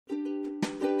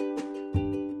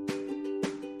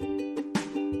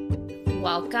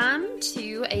Welcome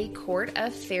to A Court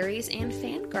of Fairies and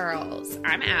Fangirls.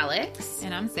 I'm Alex.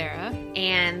 And I'm Sarah.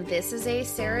 And this is a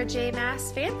Sarah J.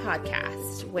 Maas fan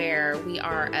podcast where we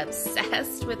are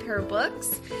obsessed with her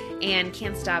books and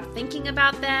can't stop thinking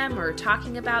about them or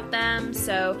talking about them.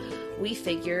 So we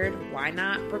figured, why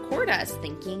not record us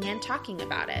thinking and talking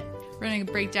about it? We're going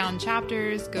to break down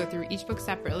chapters, go through each book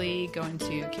separately, go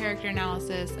into character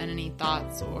analysis and any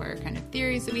thoughts or kind of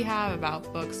theories that we have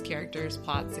about books, characters,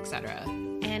 plots, etc.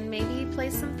 And maybe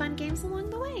play some fun games along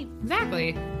the way.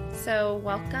 Exactly. So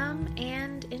welcome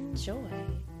and enjoy.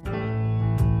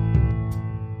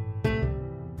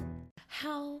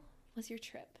 How was your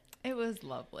trip? It was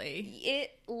lovely.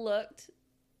 It looked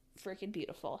freaking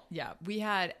beautiful. Yeah, we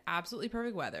had absolutely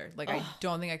perfect weather. Like, I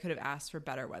don't think I could have asked for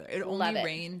better weather. It only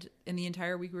rained in the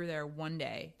entire week we were there one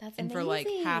day. That's and amazing. for like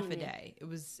half a day. It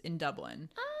was in Dublin.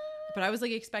 But I was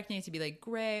like expecting it to be like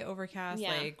gray, overcast,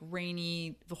 like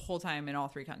rainy the whole time in all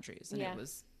three countries. And it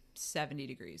was 70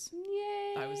 degrees.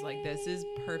 Yay. I was like, this is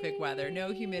perfect weather.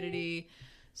 No humidity.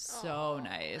 So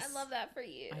nice. I love that for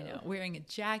you. I know. Wearing a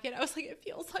jacket. I was like, it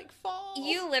feels like fall.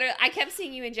 You literally, I kept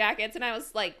seeing you in jackets and I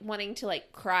was like wanting to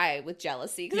like cry with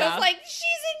jealousy. Because I was like, she's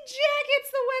in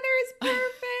jackets. The weather is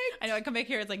perfect. I know. I come back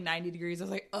here. It's like 90 degrees. I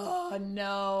was like, oh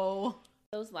no.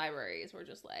 Those libraries were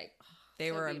just like, they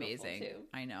so were amazing. Too.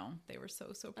 I know. They were so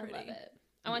pretty. I love it.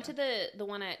 I went to the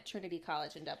one at Trinity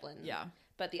College in Dublin. Yeah.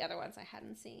 But the other ones I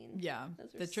hadn't seen. Yeah.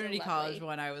 The Trinity College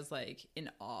one, I was like in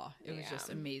awe. It was just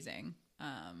amazing.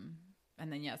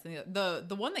 And then yes,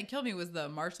 the one that killed me was the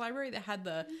Marsh Library that had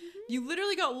you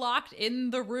literally got locked in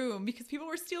the room because people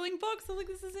were stealing books. I was like,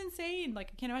 this is insane.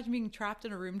 Like, I can't imagine being trapped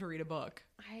in a room to read a book.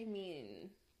 I mean,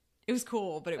 it was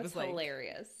cool, but it was like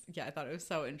hilarious. Yeah, I thought it was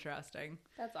so interesting.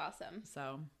 That's awesome.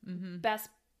 So best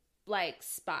like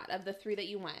spot of the three that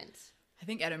you went. I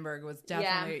think Edinburgh was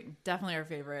definitely our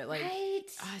favorite. Like, right?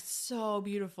 It's so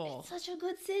beautiful. It's such a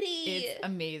good city. It's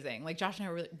amazing. Like, Josh and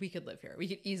I we could live here. We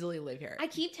could easily live here. I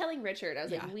keep telling Richard, I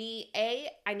was like,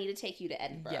 I need to take you to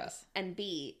Edinburgh. Yes. And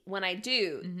B, when I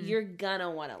do, you're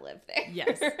gonna want to live there.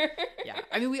 Yes. Yeah.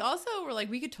 I mean, we also were like,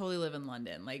 we could totally live in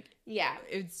London. Like, yeah,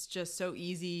 it's just so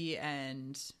easy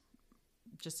and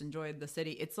just enjoyed the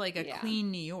city. It's like a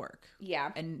clean New York.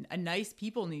 Yeah. And a nice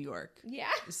people New York. Yeah.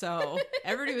 So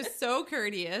everybody was so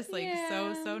courteous, like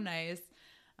so nice.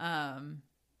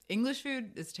 English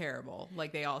food is terrible,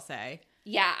 like they all say.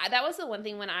 Yeah, that was the one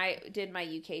thing when I did my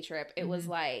UK trip. It was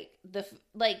like because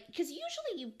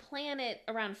usually you plan it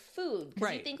around food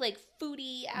because you think like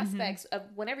foodie aspects of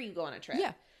whenever you go on a trip.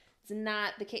 Yeah. It's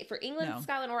not the case for England,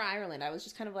 Scotland, or Ireland. I was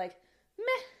just kind of like,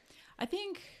 meh. I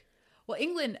think Well,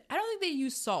 England, I don't think they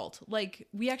use salt. Like,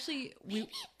 maybe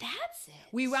that's it.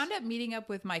 We wound up meeting up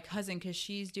with my cousin because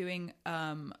she's doing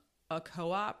a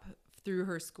co-op through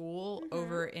her school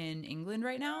over in England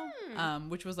right now,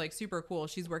 which was like super cool.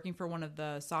 She's working for one of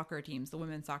the soccer teams, the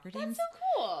women's soccer teams. That's so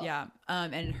cool. Yeah.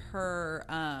 And her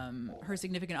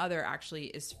significant other actually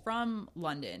is from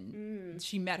London.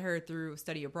 She met her through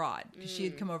study abroad because she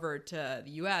had come over to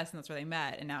the US and that's where they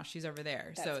met. And now she's over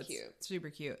there. That's so it's cute. Super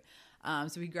cute.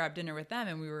 So we grabbed dinner with them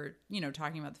and we were,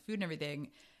 talking about the food and everything.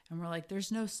 And we're like,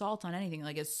 there's no salt on anything.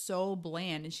 Like, it's so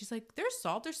bland. And she's like, there's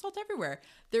salt everywhere.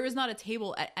 There was not a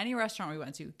table at any restaurant we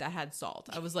went to that had salt.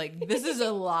 I was like, this is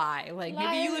a lie. Like,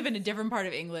 maybe you live in a different part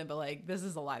of England, but like, this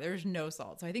is a lie. There's no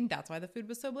salt. So I think that's why the food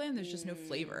was so bland. There's just no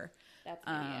flavor. That's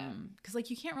because like,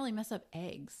 you can't really mess up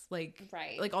eggs. Like,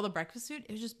 right. Like all the breakfast food,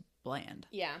 it was just bland.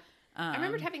 Yeah. I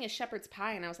remembered having a shepherd's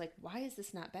pie and I was like, why is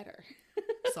this not better?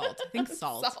 Salt. I think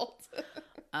salt.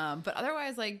 But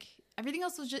otherwise, like, everything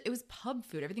else was it was pub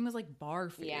food. Everything was like bar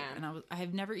food. Yeah. And I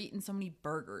have never eaten so many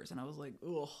burgers and I was like,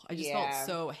 ugh. I just felt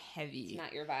so heavy. It's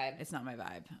not your vibe. It's not my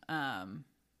vibe.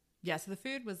 Yeah, so the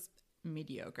food was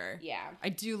mediocre. Yeah. I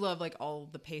do love like all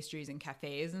the pastries and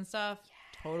cafes and stuff.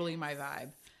 Yes. Totally my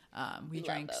vibe. We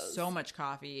drank so much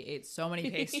coffee, ate so many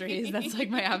pastries. That's like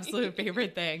my absolute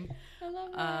favorite thing. I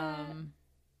love that.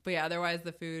 But yeah, otherwise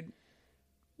the food,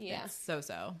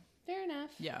 so. Fair enough.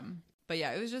 Yeah. But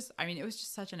yeah, it was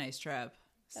just such a nice trip.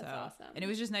 That's awesome. And it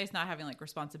was just nice not having like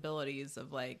responsibilities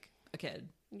of like a kid.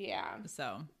 Yeah.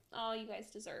 So. Oh, you guys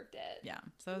deserved it. Yeah.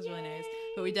 So it was really nice.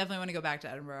 But we definitely want to go back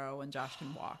to Edinburgh when Josh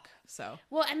can walk. So.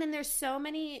 Well, and then there's so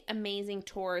many amazing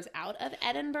tours out of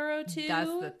Edinburgh too. That's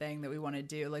the thing that we want to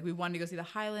do. Like, we wanted to go see the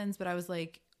Highlands, but I was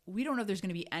like, we don't know if there's going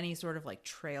to be any sort of like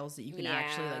trails that you can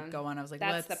actually like go on. I was like,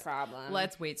 that's the problem.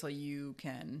 Let's wait till you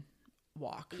can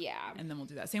walk. Yeah. And then we'll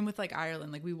do that. Same with like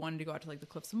Ireland. Like, we wanted to go out to like the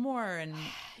Cliffs of Moher and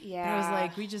but I was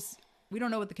like, we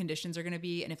don't know what the conditions are going to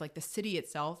be. And if like the city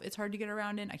itself, it's hard to get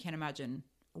around in. I can't imagine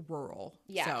rural.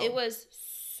 Yeah, so. it was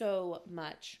so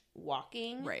much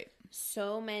walking. Right.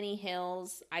 So many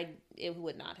hills. It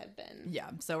would not have been.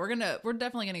 Yeah. So we're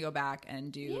definitely gonna go back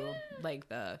and do like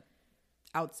the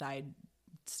outside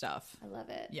stuff. I love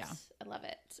it. Yeah. I love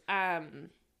it.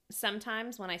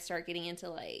 Sometimes when I start getting into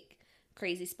like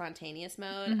crazy spontaneous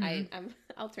mode,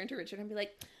 I'll turn to Richard and be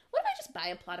like, what if I just buy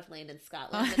a plot of land in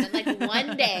Scotland and then like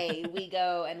one day we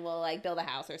go and we'll like build a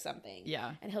house or something.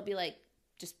 Yeah. And he'll be like,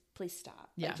 just please stop.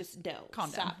 Yeah. Like, just no. Calm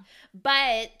stop. down.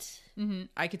 But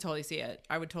I could totally see it.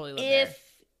 I would totally live there. if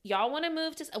y'all want to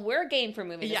move to, we're game for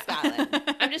moving to Scotland.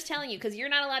 I'm just telling you, because you're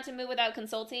not allowed to move without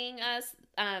consulting us.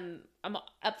 I'm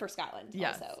up for Scotland.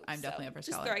 Yes, also, I'm definitely up for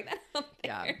just Scotland. throwing that out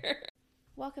there. Yeah.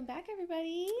 Welcome back,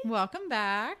 everybody. Welcome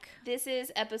back. This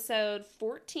is episode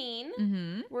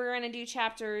 14. We're going to do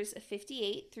chapters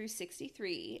 58 through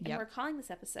 63. And we're calling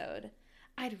this episode,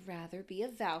 I'd Rather Be a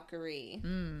Valkyrie.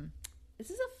 This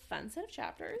is a fun set of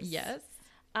chapters. Yes.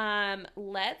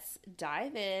 Let's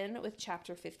dive in with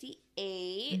chapter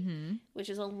 58, which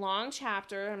is a long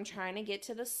chapter. I'm trying to get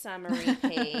to the summary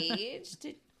page.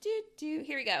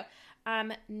 Here we go.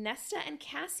 Nesta and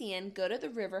Cassian go to the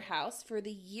river house for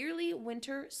the yearly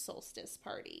winter solstice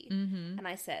party. And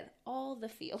I said, all the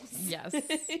feels. Yes.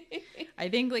 I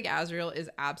think like Azriel is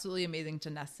absolutely amazing to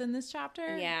Nesta in this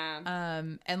chapter. Yeah.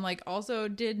 And like also,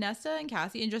 did Nesta and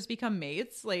Cassian just become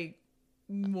mates? Like,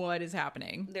 what is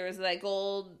happening? There was that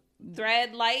gold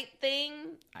thread light thing.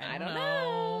 I don't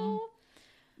know.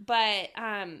 But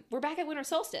we're back at winter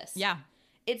solstice. Yeah.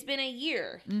 It's been a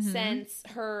year since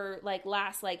her like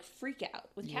last like freak out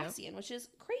with Cassian, which is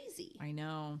crazy. I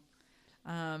know.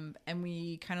 And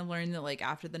we kind of learned that like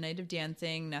after the night of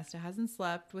dancing, Nesta hasn't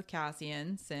slept with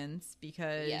Cassian since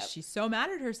because she's so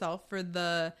mad at herself for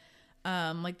the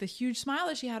like the huge smile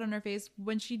that she had on her face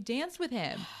when she danced with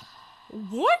him.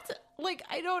 What? Like,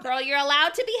 I don't... Girl, you're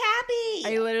allowed to be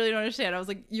happy. I literally don't understand. I was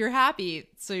like, you're happy,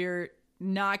 so you're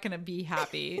not going to be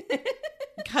happy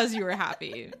because you were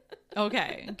happy.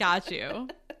 Okay, got you.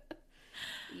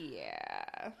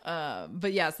 Yeah.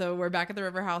 But yeah, so we're back at the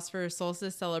river house for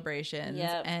solstice celebrations.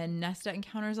 Yep. And Nesta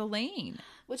encounters Elaine.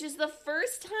 Which is the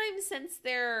first time since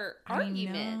their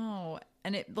argument. I know.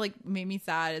 And it like made me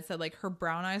sad. It said like her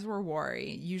brown eyes were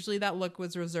wary. Usually that look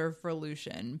was reserved for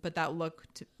Lucian, but that look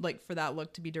for that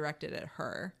look to be directed at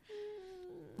her.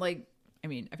 Like, I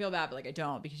mean, I feel bad, but like I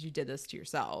don't, because you did this to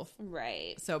yourself.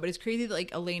 Right. So, but it's crazy that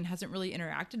like Elaine hasn't really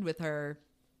interacted with her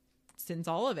since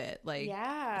all of it. Like,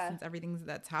 since everything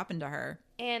that's happened to her.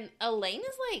 And Elaine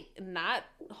is like not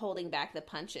holding back the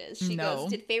punches. She goes,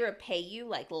 did Feyre pay you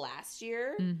like last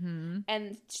year?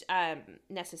 And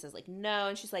Nesta says like, no.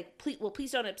 And she's like,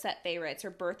 please don't upset Feyre. It's her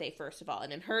birthday, first of all,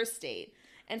 and in her state.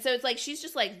 And so it's like, she's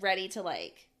just like ready to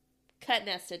like cut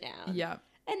Nesta down. Yeah.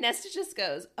 And Nesta just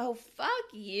goes, oh, fuck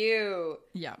you.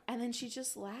 Yeah. And then she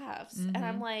just laughs. And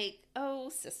I'm like, oh,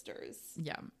 sisters.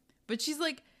 Yeah. But she's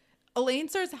like, Elaine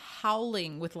starts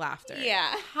howling with laughter.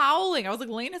 Yeah. Howling. I was like,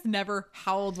 Elaine has never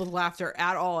howled with laughter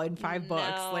at all in 5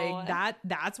 books. Like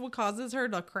that's what causes her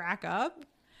to crack up.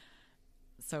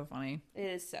 So funny. It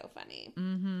is so funny.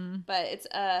 But it's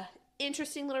a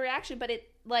interesting little reaction, but it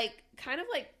like kind of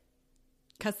like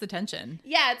cuts the tension.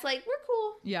 Yeah, it's like, we're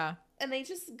cool. Yeah. And they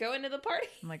just go into the party.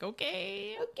 I'm like,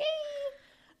 okay.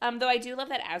 Though I do love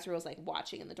that Azriel's like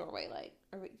watching in the doorway, like,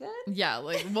 are we good? Yeah,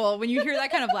 like, well, when you hear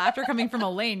that kind of laughter coming from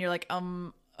Elaine, you're like,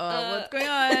 what's going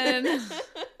on?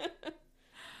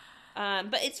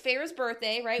 But it's Feyre's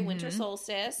birthday, right? Winter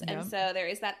solstice. And so there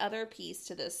is that other piece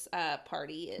to this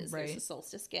party is there's the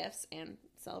solstice gifts and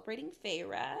celebrating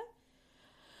Feyre.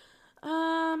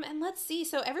 And let's see.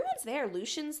 So everyone's there.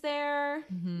 Lucian's there.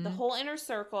 The whole inner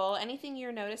circle. Anything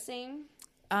you're noticing?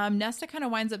 Nesta kind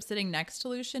of winds up sitting next to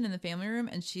Lucian in the family room,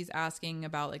 and she's asking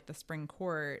about like the spring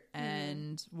court.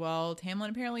 And well, Tamlin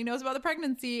apparently knows about the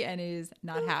pregnancy and is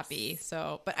not happy.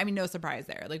 So, but I mean, no surprise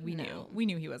there. Like we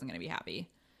knew he wasn't going to be happy.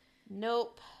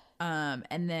 Nope.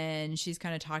 And then she's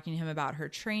kind of talking to him about her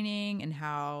training and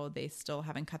how they still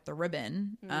haven't cut the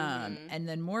ribbon. And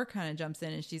then Moore kind of jumps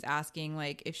in and she's asking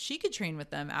like if she could train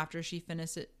with them after she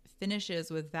finishes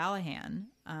with Valahan.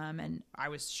 And I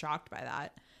was shocked by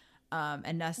that.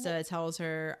 And Nesta tells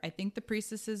her, I think the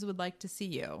priestesses would like to see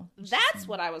you. That's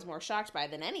what I was more shocked by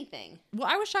than anything. Well,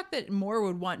 I was shocked that Moore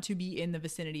would want to be in the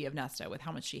vicinity of Nesta with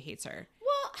how much she hates her.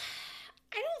 Well,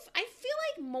 I feel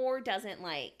like Moore doesn't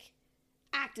like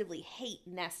actively hate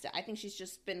Nesta. I think she's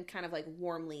just been kind of like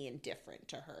warmly indifferent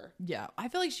to her. Yeah. I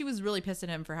feel like she was really pissed at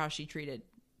him for how she treated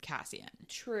Cassian.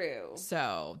 True.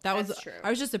 So that's true. I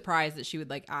was just surprised that she would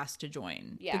like ask to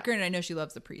join. Yeah. But granted, I know she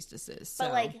loves the priestesses. So.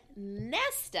 But like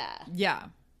Nesta. Yeah.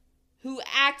 who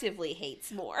actively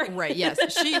hates more. Right. Yes.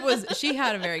 She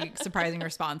had a very surprising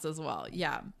response as well.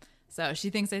 Yeah. So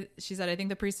she said, I think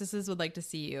the priestesses would like to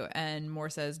see you. And Moore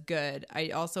says, good. I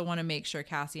also want to make sure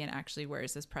Cassian actually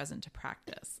wears this present to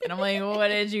practice. And I'm like, what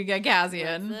did you get,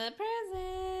 Cassian? What's the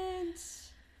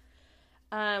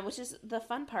present? Which is the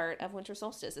fun part of Winter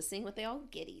Solstice, is seeing what they all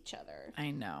get each other.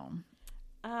 I know.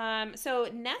 So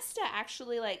Nesta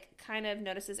actually like kind of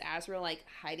notices Azriel like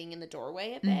hiding in the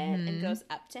doorway a bit and goes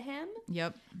up to him.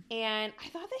 Yep. And I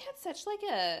thought they had such like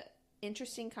a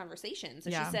interesting conversation. So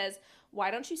she says, why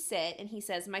don't you sit? And he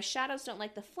says, my shadows don't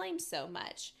like the flames so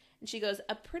much. And she goes,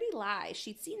 a pretty lie.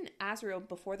 She'd seen Azriel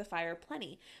before the fire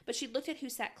plenty, but she looked at who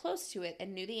sat close to it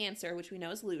and knew the answer, which we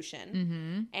know is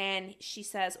Lucian. And she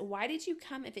says, why did you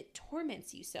come if it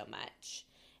torments you so much?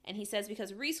 And he says,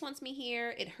 because Rhys wants me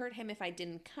here. It hurt him if I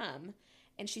didn't come.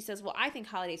 And she says, well, I think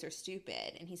holidays are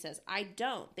stupid. And he says, I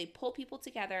don't. They pull people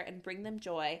together and bring them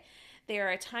joy. They are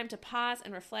a time to pause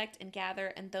and reflect and gather,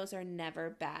 and those are never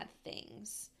bad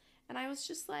things. And I was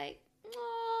just like,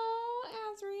 oh,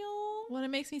 Azriel. Well, it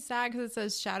makes me sad because it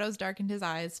says shadows darkened his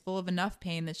eyes, full of enough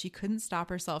pain that she couldn't stop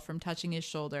herself from touching his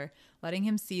shoulder, letting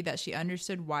him see that she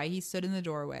understood why he stood in the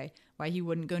doorway, why he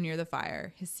wouldn't go near the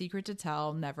fire. His secret to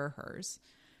tell, never hers.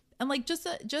 And like just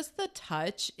the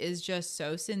touch is just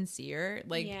so sincere.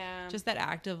 Like just that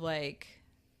act of like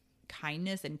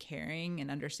kindness and caring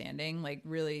and understanding, like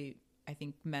really, I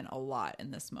think meant a lot in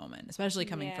this moment, especially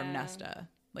coming from Nesta.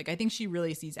 Like I think she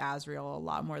really sees Azriel a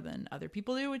lot more than other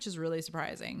people do, which is really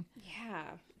surprising. Yeah,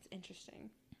 it's interesting.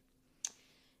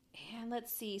 And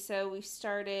let's see. So we've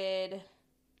started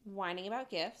whining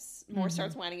about gifts. Moore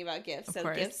starts whining about gifts. Of so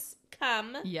course. Gifts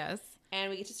come. Yes. And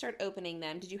we get to start opening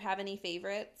them. Did you have any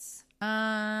favorites?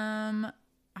 I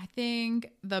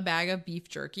think the bag of beef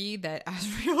jerky that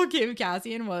Azriel gave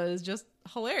Cassian was just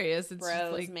hilarious. It's Bros,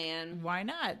 just like, man. Why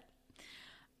not?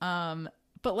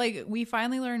 But like we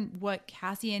finally learned what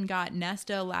Cassian got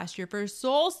Nesta last year for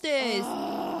Solstice.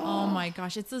 Oh my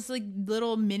gosh. It's this like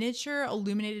little miniature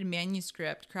illuminated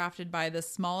manuscript crafted by the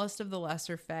smallest of the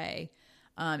Lesser Fae.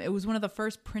 It was one of the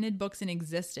first printed books in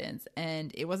existence,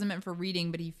 and it wasn't meant for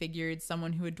reading, but he figured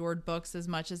someone who adored books as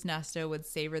much as Nesta would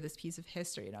savor this piece of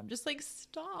history. And I'm just like,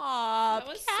 stop, That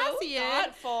was Cassian. so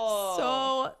thoughtful.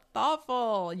 So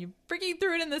thoughtful. You freaking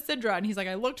threw it in the Sidra. And he's like,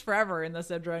 I looked forever in the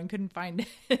Sidra and couldn't find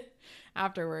it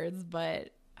afterwards.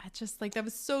 But I just like, that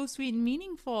was so sweet and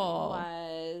meaningful. It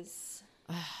was.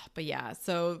 But yeah,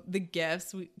 so the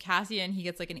gifts, Cassian, he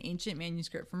gets like an ancient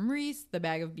manuscript from Rhys, the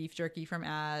bag of beef jerky from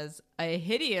Az, a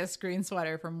hideous green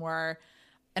sweater from Moore.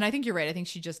 And I think you're right. I think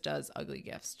she just does ugly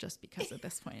gifts just because at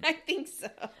this point. I think so.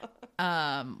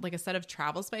 Like a set of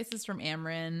travel spices from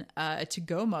Amryn, a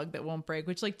to-go mug that won't break,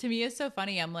 which like to me is so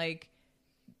funny. I'm like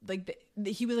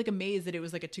he was like amazed that it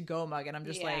was like a to-go mug, and I'm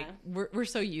just like we're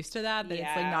so used to that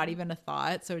it's like not even a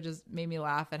thought. So it just made me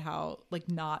laugh at how like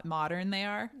not modern they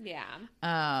are.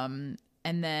 And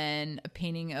then a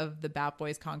painting of the Bat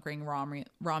Boys conquering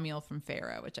Romuel from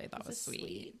Pharaoh, which I thought was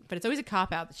sweet. But it's always a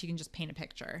cop out that she can just paint a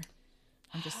picture.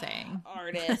 I'm just saying.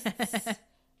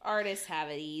 Artists have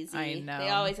it easy. I know. They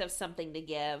always have something to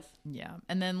give. Yeah.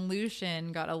 And then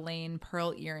Lucian got Elaine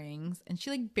pearl earrings, and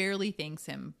she like barely thanks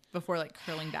him before like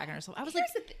curling back on herself. I was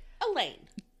Elaine,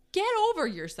 get over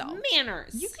yourself.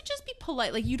 Manners. You could just be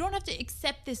polite. Like you don't have to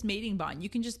accept this mating bond. You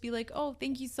can just be like, oh,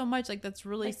 thank you so much. Like that's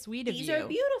really sweet of you. These are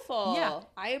beautiful. Yeah.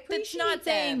 I appreciate them. That's not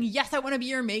saying, yes, I want to be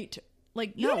your mate.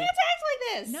 Like, you no. don't have to act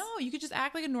like this. No, you could just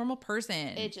act like a normal person.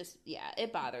 It just,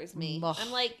 it bothers me. Ugh.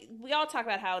 I'm like, we all talk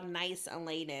about how nice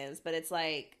Elaine is, but it's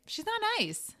like, she's not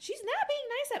nice. She's not being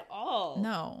nice at all.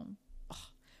 No. Ugh.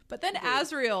 But then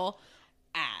Azriel,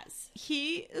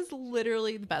 he is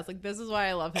literally the best. Like, this is why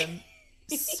I love him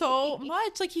so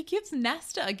much. Like, he gives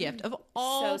Nesta a gift of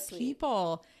all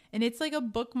people. And it's like a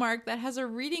bookmark that has a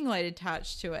reading light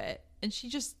attached to it. And she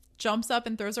just jumps up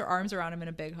and throws her arms around him in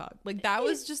a big hug. Like that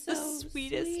was just the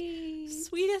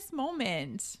sweetest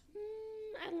moment.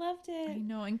 I loved it. I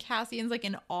know. And Cassian's like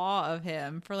in awe of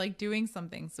him for like doing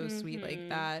something so sweet like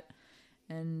that.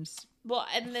 And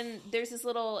then there's this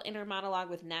little inner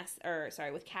monologue with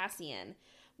Cassian,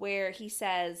 where he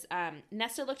says,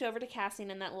 Nesta looked over to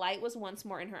Cassian, and that light was once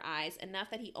more in her eyes,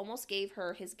 enough that he almost gave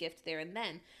her his gift there and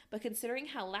then. But considering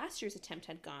how last year's attempt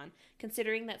had gone,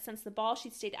 considering that since the ball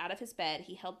she'd stayed out of his bed,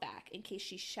 he held back in case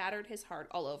she shattered his heart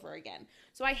all over again.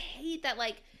 So I hate that,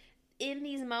 like, in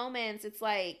these moments, it's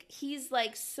like, he's,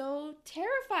 like, so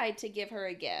terrified to give her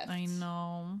a gift. I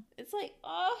know. It's like,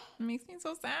 oh. It makes me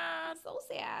so sad. So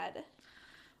sad.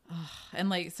 And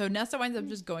like, so Nesta winds up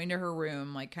just going to her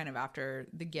room, like kind of after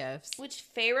the gifts, which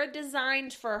Farah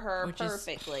designed for her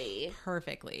perfectly.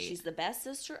 Perfectly. She's the best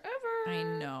sister ever. I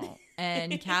know.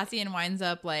 And Cassian winds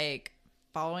up like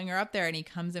following her up there, and he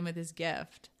comes in with his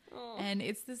gift. Oh. And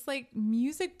it's this like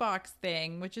music box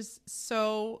thing, which is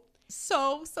so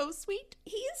sweet.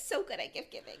 He is so good at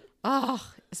gift giving. Oh,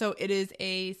 so it is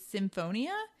a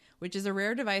symphonia, which is a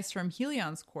rare device from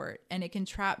Helion's court, and it can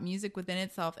trap music within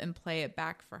itself and play it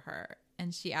back for her.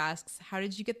 And she asks, how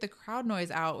did you get the crowd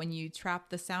noise out when you trapped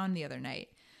the sound the other night?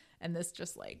 And this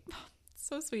just like,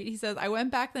 so sweet. He says, I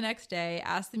went back the next day,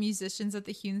 asked the musicians at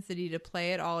the Hewn City to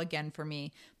play it all again for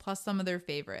me, plus some of their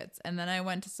favorites. And then I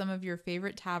went to some of your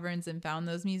favorite taverns and found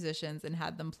those musicians and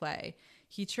had them play.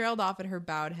 He trailed off at her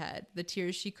bowed head, the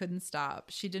tears she couldn't stop.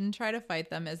 She didn't try to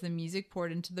fight them as the music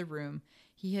poured into the room.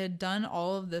 He had done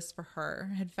all of this for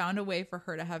her, had found a way for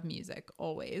her to have music,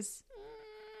 always.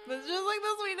 It's just like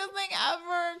the sweetest thing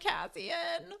ever,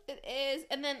 Cassian. It is.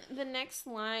 And then the next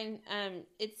line,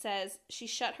 it says, she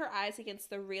shut her eyes against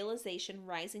the realization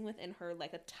rising within her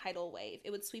like a tidal wave.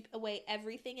 It would sweep away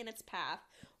everything in its path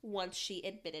once she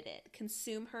admitted it,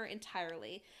 consume her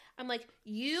entirely. I'm like,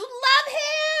 you love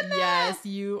him! Yes,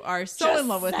 you are so Just in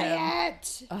love with him.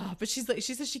 It. Oh, but she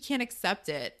says she can't accept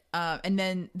it. And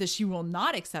then that she will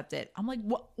not accept it. I'm like,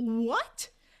 what?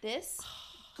 This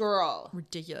girl.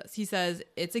 Ridiculous. He says,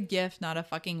 it's a gift, not a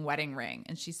fucking wedding ring.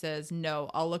 And she says, no,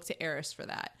 I'll look to Eris for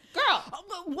that. Girl.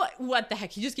 What the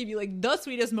heck? He just gave you like the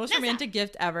sweetest, most romantic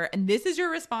gift ever. And this is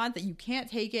your response that you can't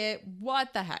take it.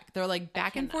 What the heck? They're like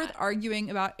back and forth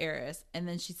arguing about Eris. And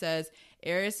then she says,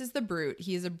 Eris is the brute.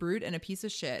 He is a brute and a piece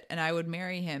of shit. And I would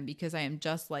marry him because I am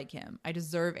just like him. I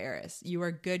deserve Eris. You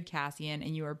are good, Cassian,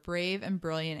 and you are brave and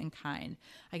brilliant and kind.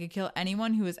 I could kill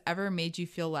anyone who has ever made you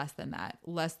feel less than that,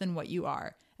 less than what you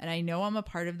are. And I know I'm a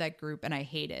part of that group and I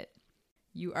hate it.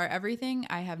 You are everything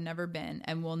I have never been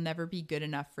and will never be good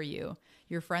enough for you.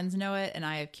 Your friends know it, and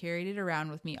I have carried it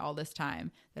around with me all this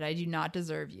time, that I do not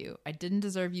deserve you. I didn't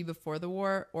deserve you before the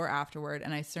war or afterward,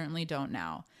 and I certainly don't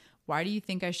now. Why do you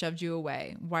think I shoved you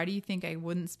away? Why do you think I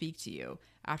wouldn't speak to you?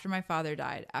 After my father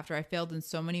died, after I failed in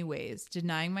so many ways,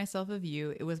 denying myself of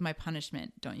you, it was my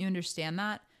punishment. Don't you understand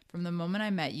that? From the moment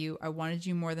I met you, I wanted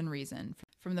you more than reason.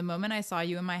 From the moment I saw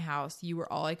you in my house, you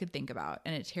were all I could think about,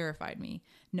 and it terrified me.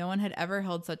 No one had ever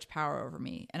held such power over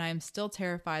me, and I am still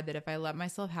terrified that if I let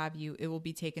myself have you, it will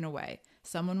be taken away.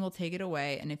 Someone will take it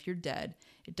away, and if you're dead,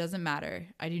 it doesn't matter.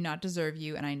 I do not deserve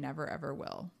you, and I never ever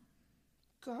will.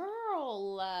 Girl.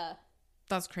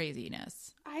 That's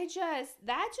craziness.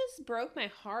 That just broke my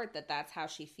heart that that's how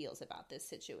she feels about this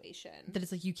situation. That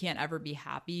it's like you can't ever be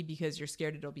happy because you're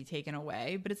scared it'll be taken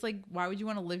away. But it's like, why would you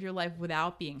want to live your life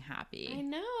without being happy? I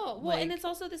know. Well, and it's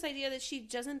also this idea that she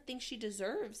doesn't think she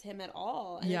deserves him at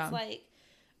all. And it's like,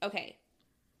 okay,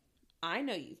 I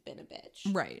know you've been a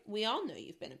bitch. Right. We all know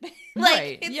you've been a bitch.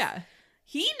 Right. Yeah.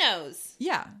 He knows.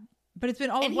 Yeah. But it's been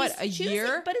all of what, a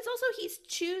year? But it's also he's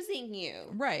choosing you.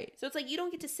 Right. So it's like you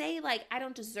don't get to say like, I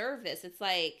don't deserve this. It's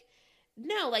like,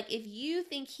 no, like if you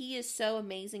think he is so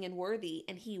amazing and worthy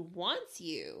and he wants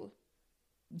you.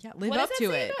 Yeah, live up to it.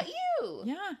 What does that say about you?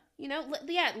 Yeah. You know,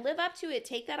 live up to it.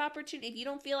 Take that opportunity. If you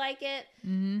don't feel like it,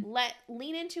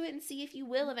 lean into it and see if you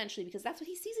will eventually, because that's what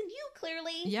he sees in you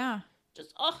clearly. Yeah.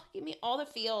 Just, give me all the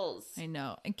feels. I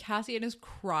know. And Cassian is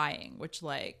crying, which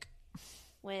like.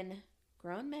 When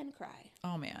grown men cry.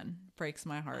 Oh man, breaks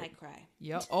my heart. I cry.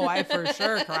 Yep. Oh, I for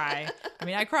sure cry. I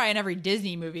mean, I cry in every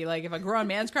Disney movie. Like if a grown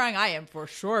man's crying, I am for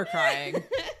sure crying.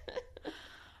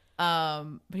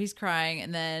 But he's crying,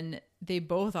 and then they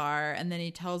both are, and then he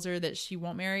tells her that she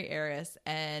won't marry Eris,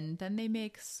 and then they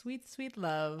make sweet, sweet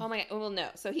love. Oh my God. Well, no.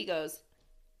 So he goes,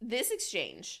 this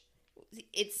exchange,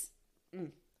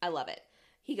 I love it.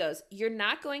 He goes, you're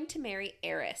not going to marry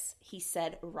Eris, he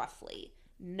said roughly.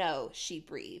 No, she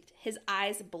breathed. His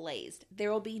eyes blazed.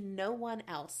 There will be no one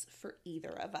else for either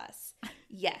of us.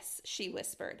 Yes, she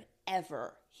whispered.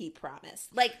 Ever, he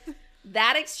promised. Like,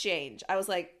 that exchange, I was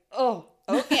like, oh,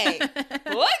 okay.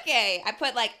 Okay. I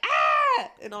put like,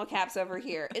 in all caps over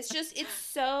here. It's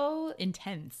so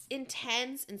intense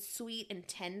and sweet and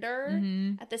tender.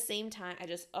 At the same time,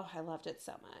 I loved it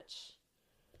so much.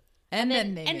 And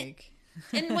then they make.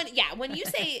 And when you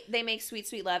say they make sweet,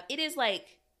 sweet love, it is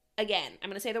like, again, I'm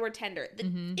going to say the word tender.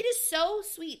 It is so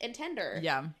sweet and tender.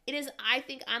 Yeah. It is, I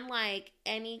think, unlike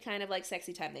any kind of like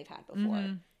sexy time they've had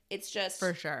before. It's just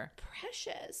for sure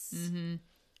precious.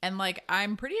 And like,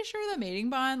 I'm pretty sure the mating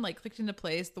bond like clicked into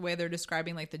place the way they're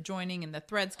describing like the joining and the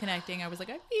threads connecting. I was like,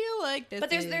 I feel like this. But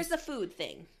there's the food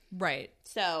thing. Right.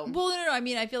 So. Well, no. I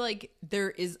mean, I feel like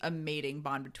there is a mating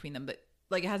bond between them, but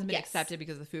like it hasn't been accepted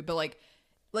because of the food. But like,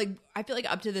 like, I feel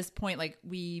like up to this point, like,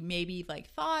 we maybe, like,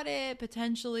 thought it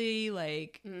potentially,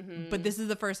 like, but this is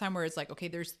the first time where it's like, okay,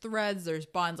 there's threads, there's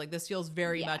bonds. Like, this feels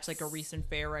very much like a Rhys and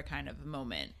Feyre kind of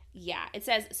moment. Yeah, it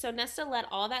says, so Nesta let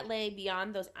all that lay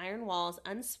beyond those iron walls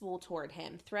unspool toward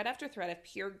him. Thread after thread of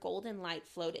pure golden light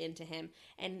flowed into him,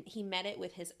 and he met it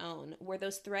with his own. Where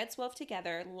those threads wove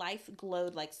together, life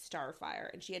glowed like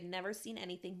starfire, and she had never seen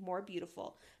anything more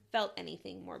beautiful, felt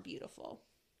anything more beautiful.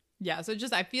 Yeah, so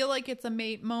just, I feel like it's a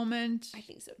mate moment. I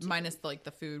think so, too. Minus, like,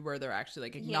 the food where they're actually,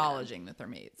 like, acknowledging that they're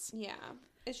mates. Yeah.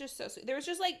 It's just so sweet. There was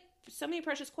just, like, so many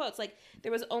precious quotes. Like,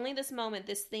 there was only this moment,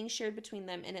 this thing shared between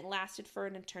them, and it lasted for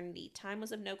an eternity. Time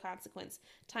was of no consequence.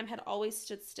 Time had always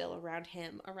stood still around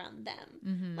him, around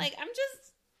them. Like,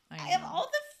 I have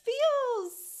all the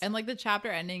feels. And, like, the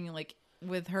chapter ending, like,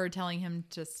 with her telling him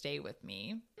to stay with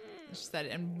me. She said,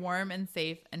 and warm and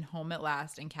safe and home at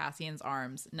last in Cassian's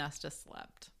arms, Nesta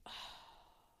slept.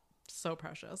 So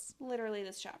precious. Literally,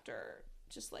 this chapter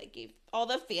just, like, gave all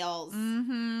the feels.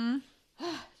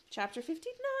 Chapter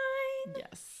 59.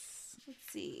 Yes. Let's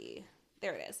see.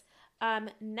 There it is.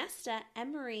 Nesta,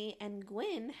 Emery, and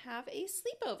Gwyn have a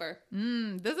sleepover.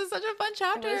 This is such a fun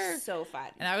chapter. It was so fun.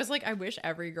 And I was like, I wish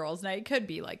every girls' night could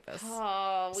be like this.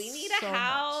 Oh, we need a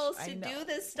house to do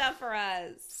this stuff for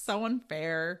us. So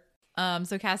unfair.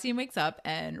 So Cassian wakes up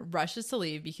and rushes to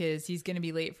leave because he's going to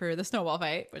be late for the snowball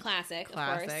fight. Classic, of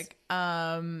course.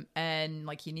 And,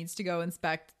 like, he needs to go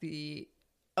inspect the...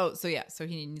 Oh, so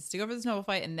he needs to go for the snowball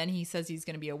fight, and then he says he's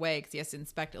going to be away because he has to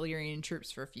inspect Illyrian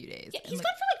troops for a few days. Yeah, he's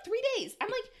gone for like 3 days. I'm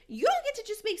like, you don't get to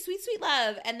just make sweet, sweet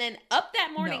love and then up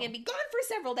that morning and be gone for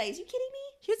several days. You kidding me?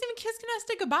 He doesn't even kiss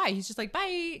Nesta goodbye. He's just like,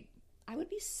 bye. I would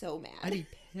be so mad. I'd be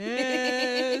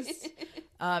pissed.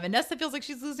 And Nesta feels like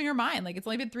she's losing her mind. Like, it's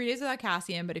only been 3 days without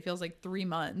Cassian, but it feels like 3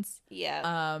 months.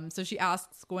 Yeah. So she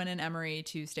asks Gwyn and Emery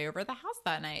to stay over at the house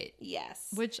that night. Yes.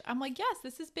 Which I'm like, yes,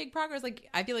 this is big progress. Like,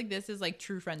 I feel like this is like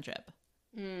true friendship.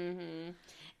 And,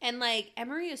 like,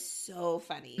 Emery is so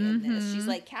funny in this. She's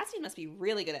like, Cassian must be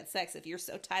really good at sex if you're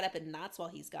so tied up in knots while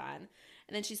he's gone.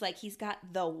 And then she's like, he's got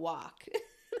the walk.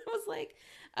 I was like,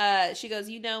 she goes,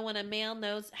 you know, when a male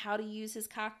knows how to use his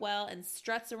cock well and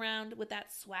struts around with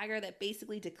that swagger that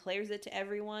basically declares it to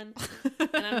everyone.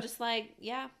 And I'm just like,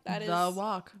 yeah, that is the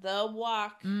walk. The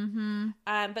walk.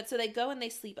 But so they go and they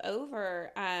sleep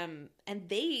over. And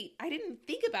I didn't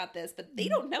think about this, but they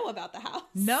don't know about the house.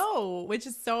 No, which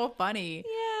is so funny.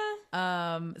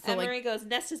 Yeah. So Emery like, goes,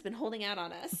 Nesta's been holding out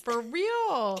on us. For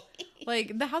real.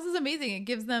 Like, the house is amazing. It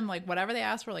gives them, like, whatever they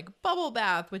ask for, like, bubble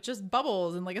bath with just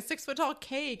bubbles and, like, a 6-foot-tall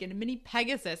cake and a mini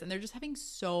Pegasus. And they're just having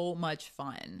so much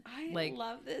fun. I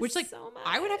love this so much.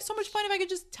 I would have so much fun if I could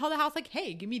just tell the house, like,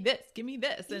 hey, give me this.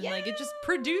 And, like, it just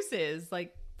produces.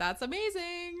 Like, that's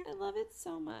amazing. I love it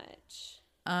so much.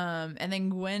 And then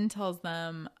Gwyn tells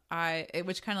them,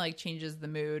 which kind of, like, changes the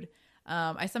mood.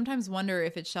 I sometimes wonder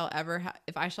if I shall ever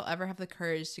have the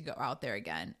courage to go out there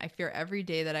again. I fear every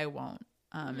day that I won't.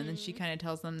 And then she kind of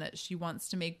tells them that she wants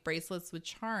to make bracelets with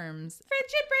charms.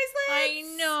 Friendship bracelets!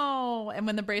 I know! And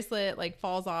when the bracelet, like,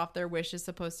 falls off, their wish is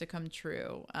supposed to come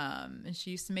true. And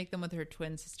she used to make them with her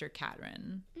twin sister,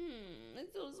 Catherine.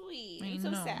 It's so sweet. I'm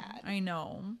so sad. I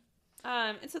know.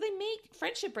 And so they make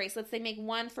friendship bracelets. They make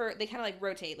one for... They kind of, like,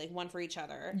 rotate, like, one for each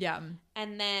other. Yeah.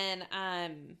 And then...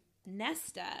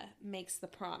 Nesta makes the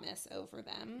promise over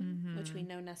them, which we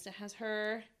know Nesta has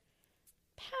her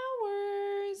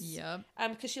powers. Yep.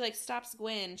 Because she, like, stops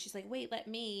Gwyn. She's like, wait, let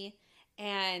me.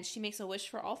 And she makes a wish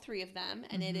for all 3 of them.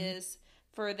 And it is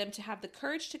for them to have the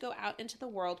courage to go out into the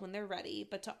world when they're ready,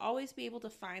 but to always be able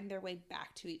to find their way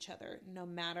back to each other, no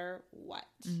matter what.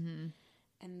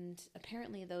 And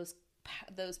apparently those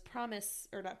promise,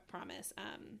 or not promise,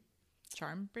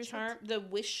 charm bracelets? The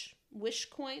wish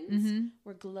coins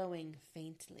were glowing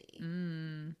faintly.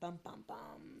 Bum, bum,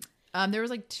 bum. There was,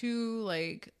 like, 2,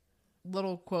 like,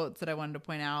 little quotes that I wanted to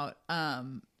point out.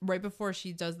 Right before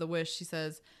she does the wish, she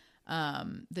says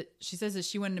that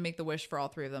she wanted to make the wish for all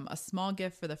 3 of them. A small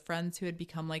gift for the friends who had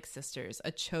become like sisters,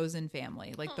 a chosen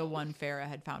family, like the one Feyre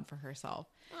had found for herself.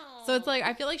 So it's like,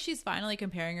 I feel like she's finally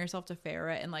comparing herself to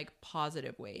Feyre in, like,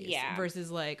 positive ways. Yeah.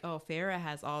 Versus, like, oh, Feyre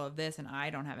has all of this and I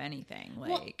don't have anything.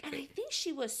 Like, well, and I think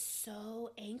she was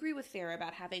so angry with Feyre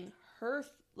about having her,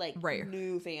 like,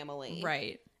 new family.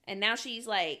 Right. And now she's,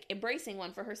 like, embracing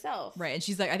one for herself. Right. And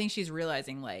she's like, I think she's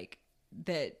realizing, like,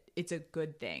 that it's a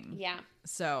good thing. Yeah.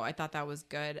 So I thought that was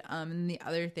good. And the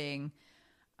other thing,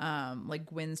 like,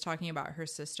 Gwyn's talking about her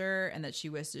sister and that she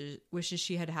wishes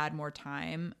she had more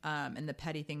time, and the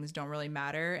petty things don't really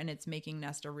matter, and it's making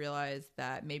Nesta realize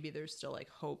that maybe there's still, like,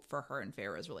 hope for her and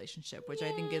Feyre's relationship, which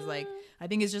I think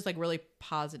is just, like, really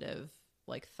positive,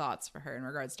 like thoughts for her in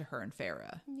regards to her and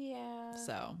Farah. Yeah.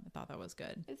 So I thought that was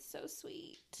good. It's so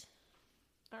sweet.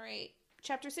 All right.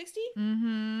 Chapter 60?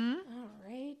 Mm-hmm. All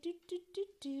right.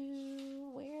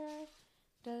 Where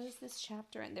does this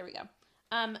chapter end? There we go.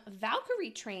 Valkyrie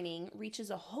training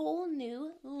reaches a whole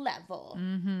new level.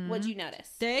 Mm-hmm. What'd you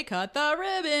notice? They cut the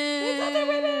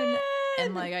ribbon.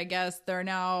 And like, I guess they're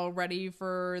now ready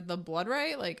for the blood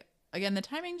rite. Like, again, the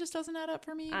timing just doesn't add up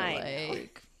for me. But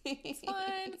like, it's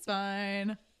fine. It's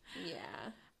fine.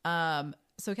 Yeah.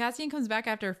 So Cassian comes back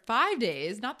after 5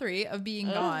 days, not 3, of being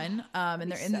gone.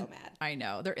 And they're in so mad. I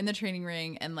know. They're in the training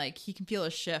ring, and like he can feel a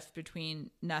shift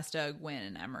between Nesta, Gwen,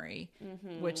 and Emery,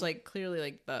 which like clearly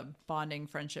like the bonding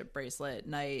friendship bracelet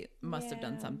night must have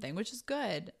done something, which is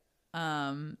good.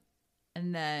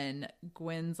 And then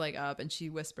Gwen's like up and she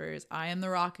whispers, "I am the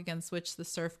rock against which the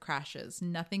surf crashes.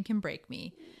 Nothing can break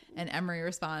me." And Emery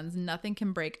responds, "Nothing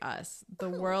can break us." The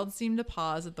world seemed to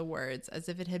pause at the words, as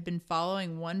if it had been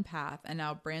following one path and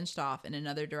now branched off in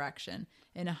another direction.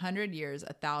 In 100 years,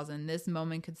 1,000, this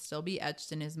moment could still be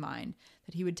etched in his mind,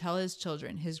 that he would tell his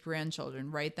children, his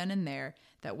grandchildren, right then and there,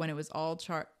 that when it was all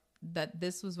that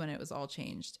this was when it was all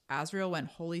changed. Azrael went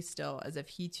wholly still, as if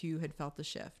he too had felt the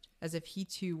shift, as if he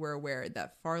too were aware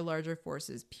that far larger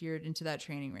forces peered into that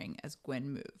training ring as Gwen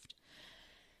moved.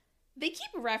 They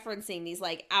keep referencing these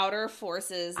like outer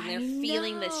forces and they're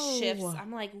feeling the shifts.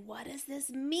 I'm like, what does this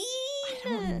mean? I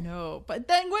don't know. But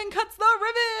then Gwen cuts the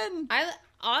ribbon. I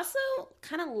also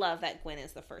kind of love that Gwen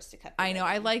is the first to cut the ribbon. I know.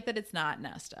 I like that it's not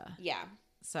Nesta. Yeah.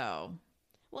 So.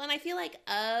 Well, and I feel like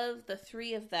of the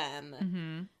 3 of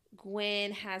them,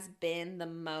 Gwen has been the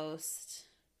most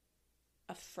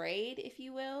afraid, if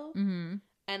you will. Mm-hmm.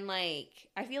 And, like,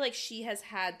 I feel like she has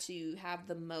had to have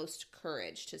the most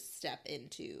courage to step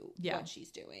into what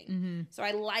she's doing. Mm-hmm. So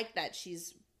I like that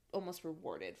she's almost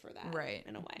rewarded for that. Right.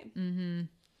 In a way. Mm-hmm.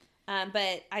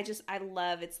 But I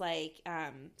love, it's like,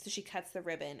 so she cuts the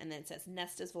ribbon and then it says,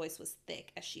 Nesta's voice was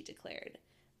thick as she declared,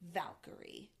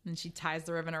 Valkyrie. And she ties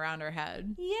the ribbon around her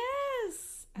head.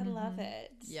 Yes. I love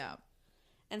it. Yeah.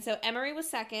 And so Emery was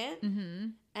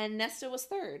second, and Nesta was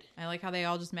third. I like how they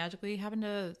all just magically happen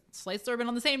to slice the ribbon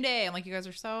on the same day. I'm like, you guys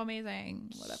are so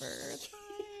amazing. Whatever. It's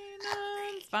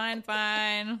fine. It's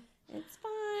fine. It's fine.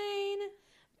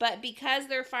 But because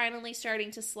they're finally starting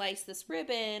to slice this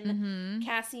ribbon,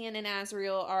 Cassian and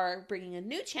Azrael are bringing a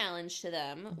new challenge to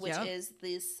them, which is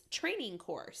this training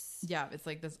course. Yeah, it's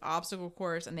like this obstacle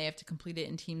course, and they have to complete it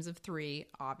in teams of 3,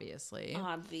 obviously.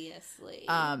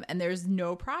 And there's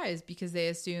no prize because they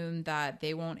assume that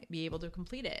they won't be able to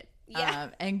complete it. Yeah.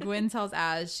 And Gwen tells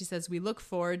Az, she says, "We look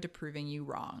forward to proving you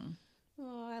wrong."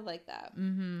 Oh, I like that.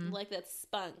 I like that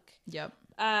spunk. Yep.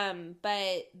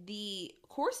 But the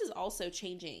course is also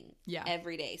changing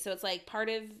every day. So it's like part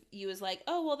of you is like,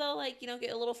 oh, well, they'll like, get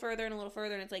a little further and a little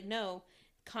further. And it's like, no,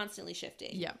 constantly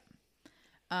shifting. Yep.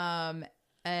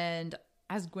 And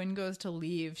as Gwen goes to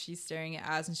leave, she's staring at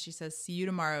Az and she says, "See you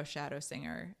tomorrow, Shadow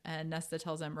Singer." And Nesta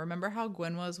tells him, "Remember how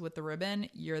Gwen was with the ribbon?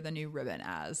 You're the new ribbon,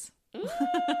 Az."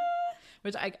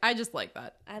 Which I just like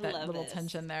that. I that love little this.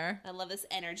 tension there. I love this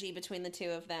energy between the two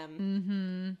of them.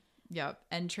 Mm-hmm. Yep.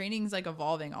 And training's like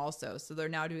evolving also. So they're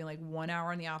now doing like 1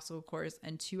 hour on the obstacle course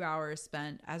and 2 hours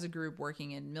spent as a group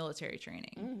working in military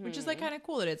training, which is like kind of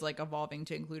cool that it's like evolving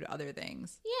to include other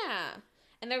things. Yeah.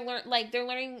 And they're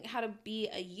learning how to be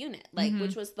a unit, like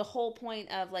which was the whole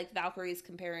point of like Valkyrie's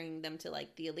comparing them to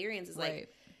like the Illyrians is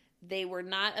like they were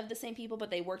not of the same people,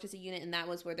 but they worked as a unit, and that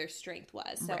was where their strength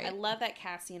was. So I love that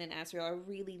Cassian and Azrael are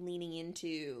really leaning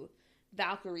into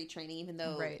Valkyrie training, even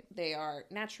though they are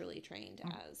naturally trained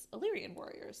as Illyrian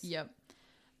warriors. Yep.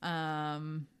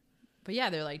 But yeah,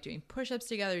 they're like doing push-ups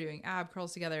together, doing ab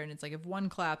curls together, and it's like if one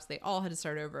collapsed, they all had to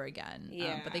start over again.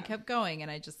 Yeah. But they kept going, and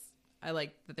I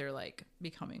like that they're like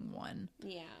becoming one.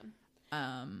 Yeah.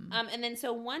 And then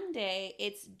so one day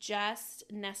it's just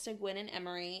Nesta, Gwen, and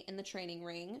Emery in the training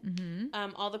ring.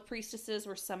 All the priestesses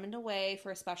were summoned away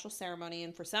for a special ceremony,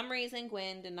 and for some reason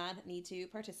Gwen did not need to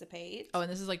participate. Oh, and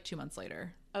this is like 2 months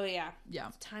later. Oh yeah.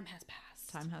 Yeah. Time has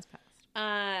passed.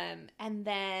 And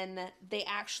then they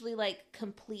actually like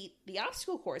complete the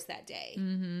obstacle course that day,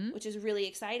 which is really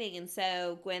exciting. And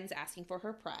so Gwen's asking for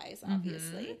her prize,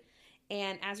 obviously.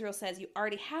 And Azrael says, "You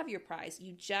already have your prize.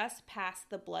 You just passed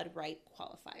the blood rite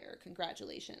qualifier.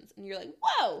 Congratulations." And you're like,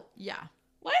 whoa. Yeah.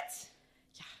 What?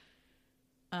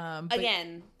 Yeah.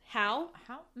 Again, how?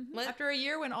 After a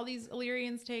year when all these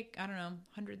Illyrians take, I don't know,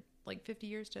 150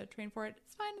 years to train for it.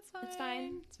 It's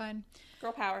fine.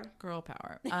 Girl power.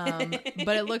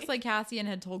 But it looks like Cassian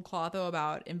had told Clotho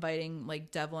about inviting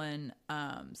like Devlin.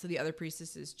 So the other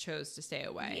priestesses chose to stay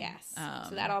away. Yes.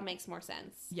 So that all makes more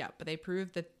sense. Yeah. But they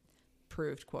proved that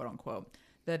proved, quote unquote,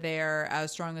 that they are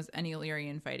as strong as any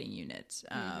Illyrian fighting unit.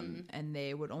 And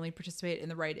they would only participate in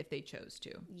the right if they chose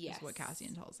to. Yes. Is what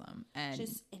Cassian tells them. And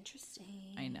just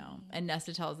interesting. I know. And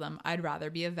Nesta tells them, I'd rather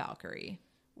be a Valkyrie.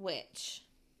 Which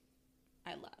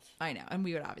I love. I know. And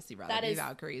we would obviously rather be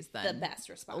Valkyries than the best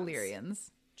response.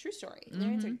 Illyrians. True story.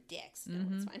 Illyrians are dicks. No,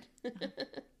 it's fine.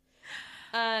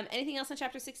 Anything else on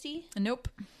chapter 60? Nope.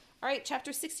 All right,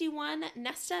 chapter 61,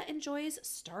 Nesta enjoys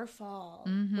Starfall.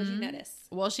 What did you notice?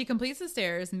 Well, she completes the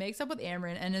stairs, makes up with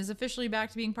Amryn, and is officially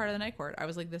back to being part of the Night Court. I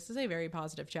was like, this is a very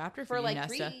positive chapter for you, like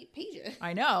Nesta. 3 pages.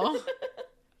 I know.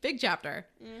 Big chapter.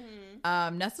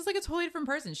 Nesta's like a totally different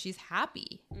person. She's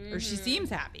happy, or she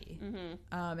seems happy.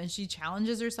 And she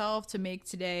challenges herself to make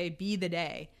today be the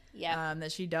day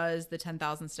that she does the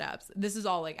 10,000 steps. This is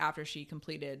all like after she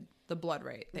completed the blood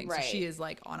rite thing. Right. So she is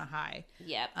like on a high.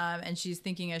 Yep. And she's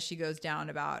thinking as she goes down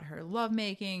about her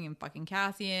lovemaking and fucking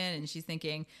Cassian. And she's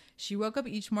thinking she woke up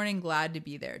each morning glad to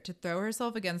be there, to throw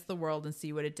herself against the world and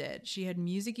see what it did. She had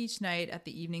music each night at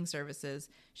the evening services.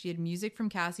 She had music from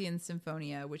Cassian's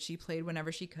Symphonia, which she played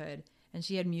whenever she could. And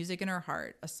she had music in her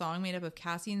heart, a song made up of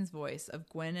Cassian's voice, of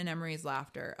Gwen and Emery's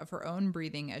laughter, of her own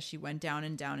breathing as she went down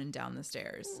and down and down the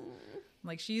stairs.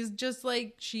 Like, she's just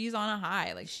like, she's on a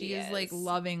high. Like, she is like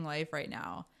loving life right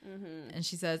now. And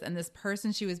she says, and this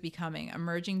person she was becoming,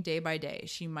 emerging day by day,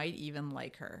 she might even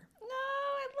like her. No,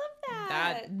 I love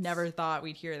that. That, never thought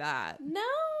we'd hear that. No.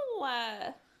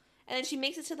 And then she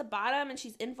makes it to the bottom and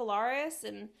she's in Valaris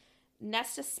and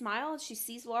Nesta smiles. She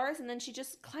sees Valaris and then she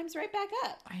just climbs right back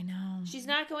up. I know. She's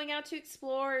not going out to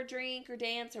explore or drink or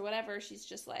dance or whatever. She's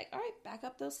just like, all right, back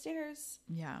up those stairs.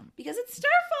 Yeah. Because it's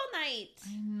Starfall night.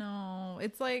 I know.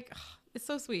 It's like, it's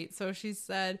so sweet. So she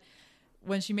said,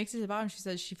 when she makes it to the bottom, she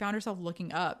says she found herself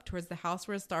looking up towards the house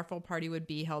where a Starfall party would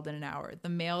be held in an hour. The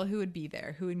male who would be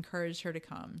there, who encouraged her to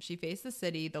come. She faced the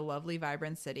city, the lovely,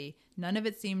 vibrant city. None of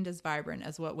it seemed as vibrant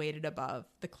as what waited above.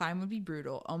 The climb would be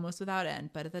brutal, almost without end,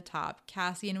 but at the top,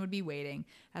 Cassian would be waiting,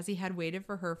 as he had waited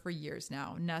for her for years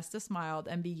now. Nesta smiled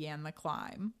and began the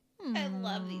climb. I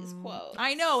love these quotes.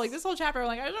 I know, like this whole chapter, I'm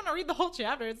like, I just want to read the whole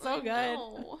chapter. It's so good.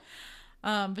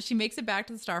 But she makes it back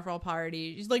to the Starfall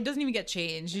party. She's like, doesn't even get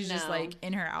changed. She's just like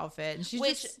in her outfit, and she's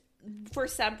just, for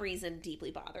some reason,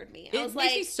 deeply bothered me. It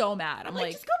makes me so mad. I'm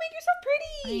like, just go make yourself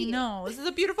pretty. I know, this is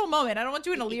a beautiful moment. I don't want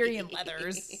you in Illyrian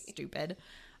leathers. Stupid.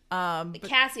 But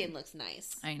Cassian looks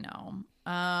nice. I know.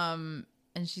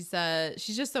 And she said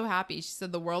she's just so happy. She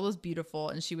said the world was beautiful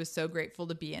and she was so grateful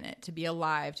to be in it, to be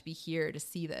alive, to be here, to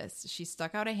see this. She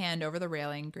stuck out a hand over the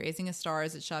railing, grazing a star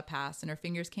as it shot past, and her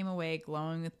fingers came away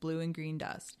glowing with blue and green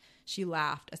dust. She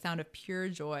laughed, a sound of pure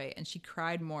joy, and she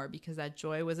cried more because that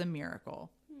joy was a miracle.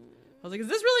 I was like, is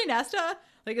this really Nesta?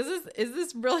 Like, is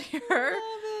this really her?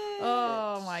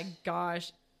 Oh my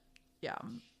gosh. Yeah.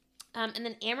 And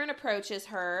then Amryn approaches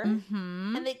her,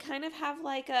 and they kind of have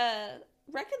like a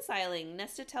reconciling.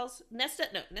 Nesta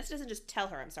doesn't just tell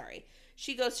her, I'm sorry.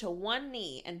 She goes to one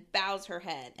knee and bows her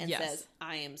head and says,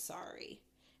 I am sorry.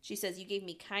 She says, you gave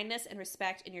me kindness and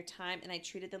respect in your time, and I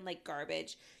treated them like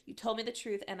garbage. You told me the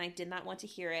truth, and I did not want to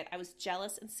hear it. I was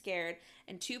jealous and scared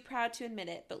and too proud to admit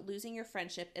it, but losing your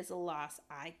friendship is a loss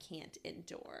I can't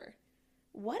endure.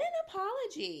 What an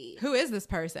apology. Who is this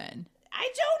person? I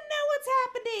don't know what's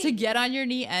happening. To get on your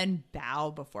knee and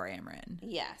bow before Amryn.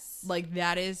 Yes. Like,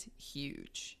 that is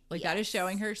huge. Like, that is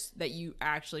showing her that you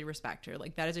actually respect her.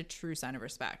 Like, that is a true sign of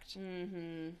respect.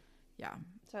 Yeah.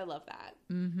 So I love that.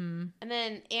 And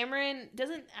then Amryn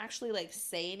doesn't actually, like,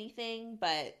 say anything,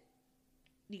 but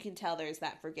you can tell there's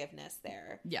that forgiveness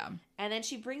there. Yeah. And then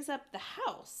she brings up the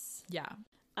house. Yeah.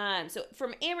 So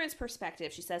from Amryn's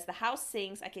perspective, she says, the house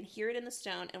sings, I can hear it in the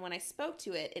stone, and when I spoke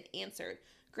to it, it answered.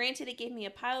 Granted, it gave me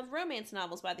a pile of romance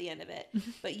novels by the end of it,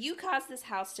 but you caused this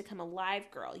house to come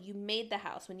alive, girl. You made the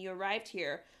house. When you arrived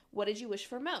here, what did you wish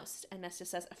for most? And Nesta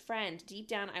says, a friend. Deep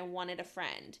down, I wanted a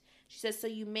friend. She says, so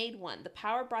you made one. The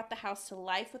power brought the house to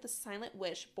life with a silent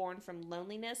wish born from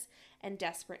loneliness and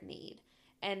desperate need.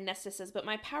 And Nesta says, but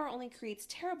my power only creates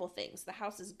terrible things. The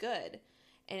house is good.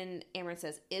 And Amryn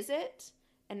says, is it?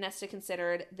 And Nesta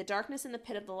considered, the darkness in the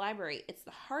pit of the library, it's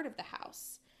the heart of the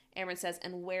house. Amryn says,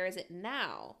 and where is it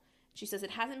now? She says,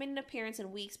 it hasn't made an appearance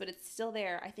in weeks, but it's still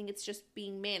there. I think it's just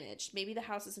being managed. Maybe the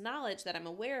house's knowledge that I'm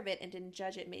aware of it and didn't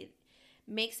judge it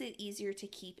makes it easier to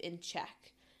keep in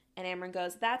check. And Amryn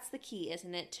goes, that's the key,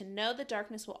 isn't it? To know the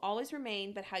darkness will always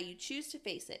remain, but how you choose to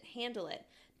face it, handle it,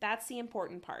 that's the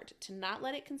important part. To not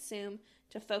let it consume,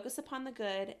 to focus upon the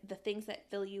good, the things that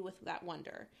fill you with that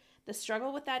wonder. The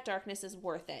struggle with that darkness is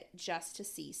worth it, just to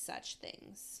see such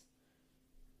things.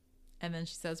 And then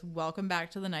she says, welcome back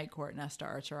to the Night Court, Nesta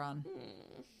Archeron.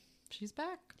 she's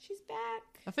back. She's back.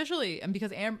 Officially. And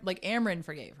because Amryn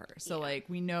forgave her. So like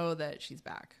we know that she's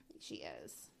back. She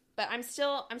is. But I'm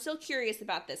still curious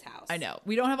about this house. I know.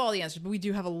 We don't have all the answers, but we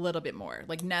do have a little bit more.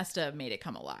 Like Nesta made it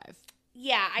come alive.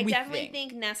 Yeah, I definitely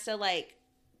think Nesta like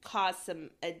caused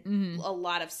a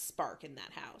lot of spark in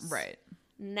that house. Right.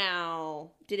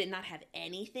 Now, did it not have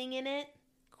anything in it?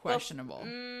 Questionable.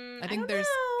 I think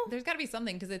there's got to be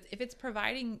something, because if it's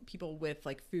providing people with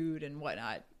like food and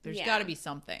whatnot, there's got to be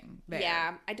something there.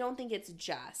 Yeah, I don't think it's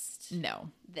just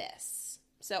this.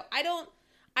 So I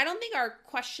don't think our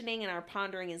questioning and our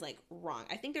pondering is like wrong.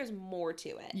 I think there's more to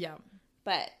it. Yeah.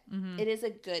 But it is a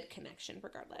good connection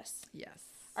regardless. Yes.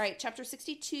 All right, chapter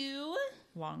 62.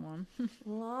 Long one.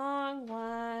 Long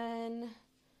one.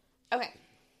 Okay.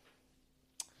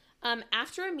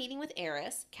 After a meeting with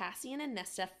Eris, Cassian and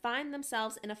Nesta find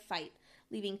themselves in a fight,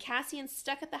 leaving Cassian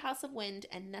stuck at the House of Wind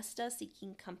and Nesta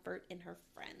seeking comfort in her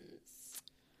friends.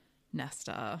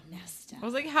 Nesta. I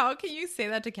was like, how can you say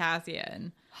that to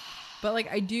Cassian? But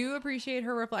like, I do appreciate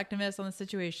her reflectiveness on the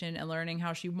situation and learning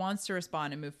how she wants to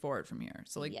respond and move forward from here.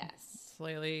 So like,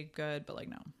 slightly good, but like,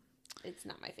 no. It's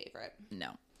not my favorite.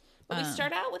 No. But we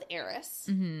start out with Eris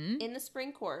in the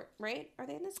spring court, right? Are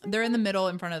they in the spring They're court? in the middle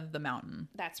in front of the mountain.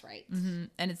 That's right. And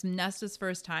it's Nesta's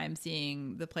first time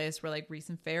seeing the place where like Rhys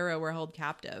and Pharaoh were held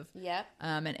captive. Yep.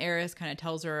 And Eris kind of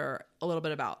tells her a little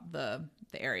bit about the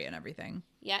area and everything.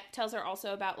 Yeah, tells her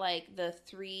also about like the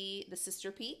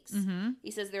sister peaks. He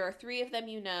says there are 3 of them,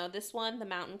 this one, the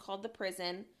mountain called the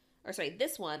prison,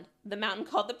 this one, the mountain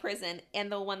called the prison,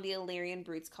 and the one the Illyrian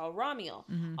brutes call Romuel.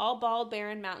 All bald,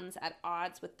 barren mountains at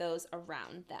odds with those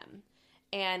around them.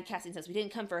 And Cassian says, we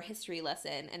didn't come for a history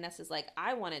lesson. And Nesta's like,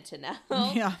 I wanted to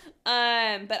know. Yeah.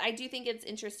 But I do think it's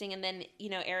interesting. And then,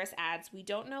 Eris adds, we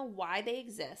don't know why they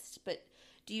exist, but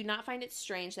do you not find it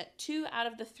strange that 2 out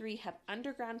of the 3 have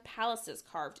underground palaces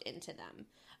carved into them?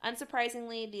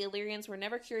 Unsurprisingly, the Illyrians were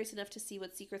never curious enough to see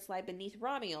what secrets lie beneath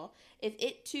Romuel, if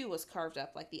it too was carved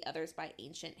up like the others by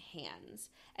ancient hands.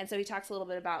 And so he talks a little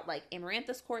bit about like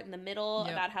Amarantha's court in the middle,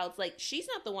 about how it's like she's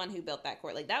not the one who built that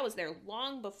court. Like that was there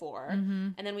long before.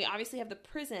 And then we obviously have the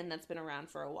prison that's been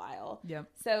around for a while. Yep.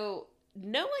 So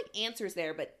no like answers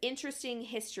there, but interesting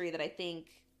history that I think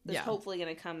is hopefully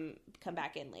going to come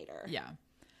back in later. Yeah.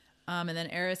 And then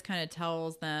Eris kind of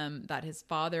tells them that his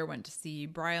father went to see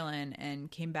Brylan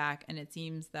and came back, and it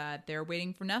seems that they're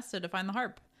waiting for Nesta to find the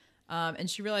harp. And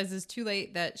she realizes too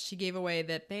late that she gave away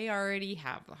that they already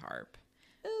have the harp.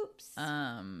 Oops.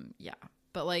 Yeah.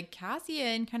 But like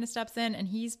Cassian kind of steps in, and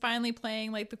he's finally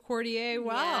playing like the courtier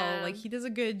well. Like he does a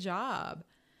good job.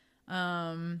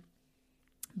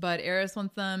 But Eris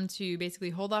wants them to basically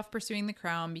hold off pursuing the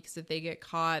crown, because if they get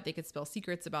caught, they could spill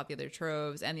secrets about the other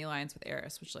troves and the alliance with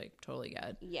Eris, which like totally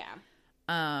get. Yeah.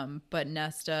 But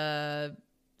Nesta,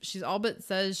 she's all but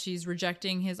says she's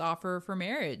rejecting his offer for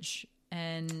marriage.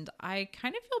 And I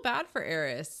kind of feel bad for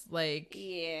Eris. Like,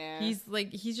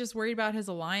 he's just worried about his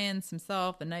alliance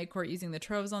himself, the Night Court using the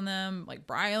troves on them, like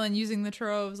Brylan using the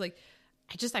troves. Like,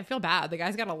 I feel bad. The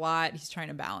guy's got a lot he's trying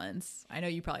to balance. I know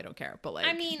you probably don't care, but like,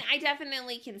 I mean, I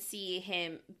definitely can see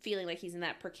him feeling like he's in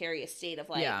that precarious state of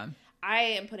like, I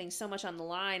am putting so much on the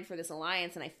line for this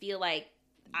alliance, and I feel like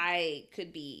I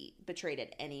could be betrayed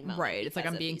at any moment. Right. It's like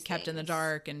I'm being kept in the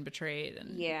dark and betrayed.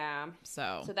 And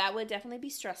so that would definitely be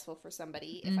stressful for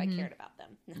somebody if I cared about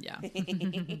them. Yeah.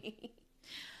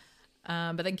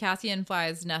 But then Cassian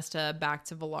flies Nesta back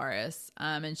to Valaris,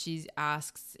 and she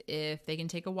asks if they can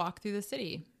take a walk through the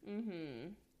city.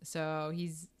 So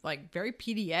he's like very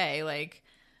PDA, like,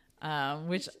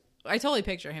 which I totally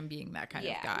picture him being that kind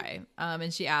of guy.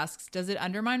 And she asks, does it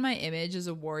undermine my image as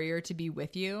a warrior to be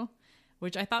with you?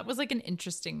 Which I thought was like an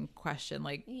interesting question.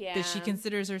 Like, that she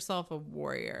considers herself a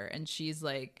warrior, and she's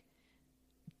like,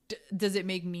 does it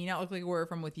make me not look like a warrior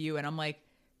if I'm with you? And I'm like,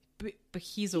 but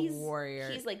he's a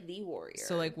warrior. He's like the warrior.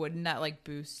 So like, wouldn't that like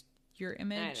boost your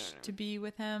image to be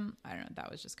with him? I don't know. That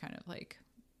was just kind of like.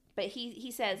 But he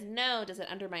says, no, does it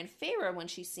undermine Pharaoh when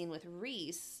she's seen with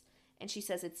Rhys? And she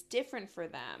says it's different for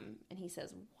them. And he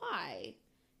says, why?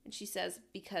 And she says,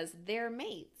 because they're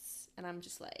mates. And I'm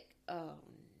just like, oh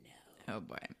no. Oh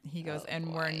boy. He goes,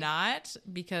 we're not,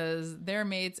 because they're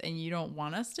mates and you don't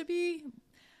want us to be.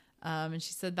 And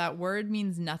she said, that word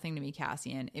means nothing to me,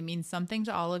 Cassian. It means something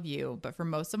to all of you, but for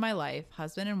most of my life,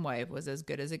 husband and wife was as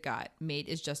good as it got. Mate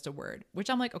is just a word, which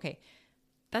I'm like, okay,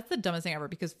 that's the dumbest thing ever,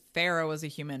 because Pharaoh was a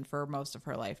human for most of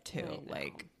her life too.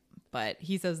 Like, but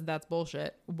he says, that's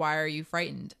bullshit. Why are you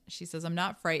frightened? She says, I'm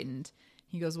not frightened.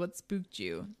 He goes, what spooked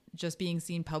you? Just being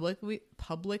seen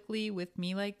publicly with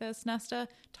me like this, Nesta?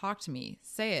 Talk to me.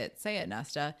 Say it,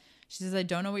 Nesta. She says, I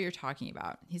don't know what you're talking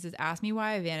about. He says, ask me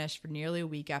why I vanished for nearly a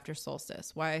week after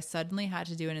solstice, why I suddenly had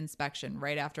to do an inspection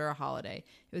right after a holiday.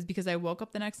 It was because I woke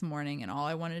up the next morning and all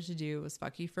I wanted to do was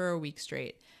fuck you for a week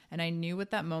straight. And I knew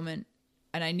what that meant,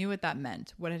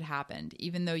 what had happened,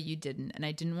 even though you didn't. And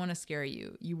I didn't want to scare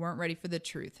you. You weren't ready for the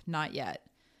truth. Not yet.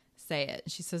 Say it.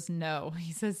 She says, no.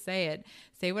 He says, say it.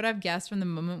 Say what I've guessed from the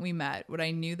moment we met, what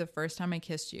I knew the first time I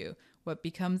kissed you. What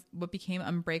became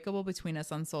unbreakable between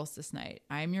us on solstice night.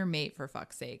 I am your mate, for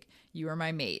fuck's sake. You are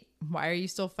my mate. Why are you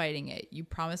still fighting it? You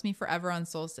promised me forever on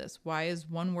solstice. Why is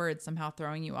one word somehow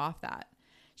throwing you off that?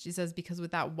 She says, because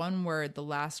with that one word, the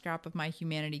last scrap of my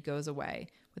humanity goes away.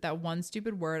 With that one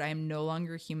stupid word, I am no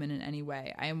longer human in any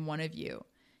way. I am one of you.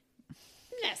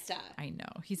 Nesta. I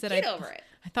know. He said, Get over it.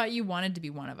 I thought you wanted to be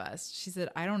one of us. She said,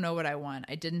 I don't know what I want.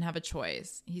 I didn't have a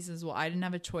choice. He says, well, I didn't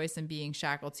have a choice in being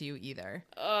shackled to you either.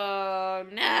 Oh,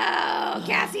 no.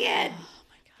 Cassian. Oh,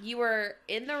 my God. You were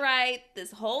in the right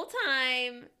this whole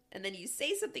time, and then you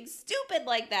say something stupid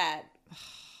like that.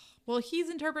 Well, he's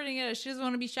interpreting it as she doesn't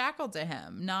want to be shackled to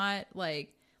him. Not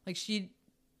like she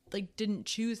didn't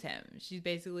choose him. She's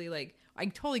basically like, I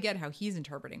totally get how he's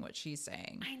interpreting what she's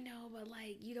saying. I know, but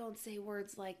you don't say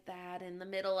words like that in the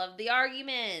middle of the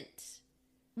argument.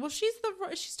 Well, she's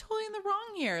totally in the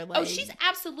wrong here. Oh, she's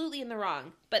absolutely in the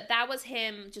wrong. But that was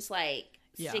him just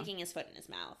sticking his foot in his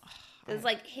mouth. Because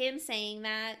him saying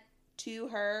that to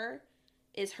her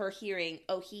is her hearing,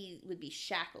 oh, he would be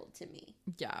shackled to me.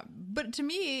 Yeah. But to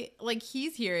me,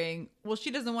 he's hearing, well, she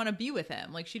doesn't want to be with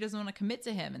him. She doesn't want to commit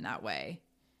to him in that way.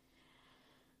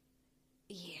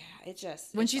 Yeah, it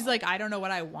just... When she's like, I don't know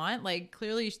what I want,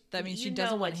 clearly that means she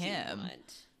doesn't want him.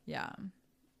 Yeah.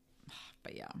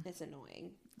 But yeah. It's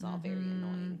annoying. It's all very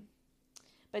annoying.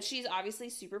 But she's obviously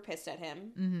super pissed at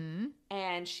him. Mm-hmm.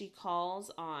 And she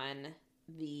calls on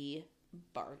the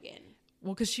bargain.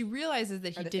 Well, because she realizes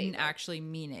that he didn't actually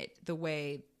mean it the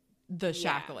way the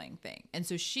shackling thing. And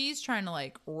so she's trying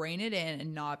to rein it in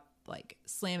and not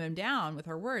slam him down with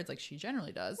her words like she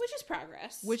generally does. Which is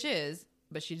progress.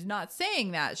 But she's not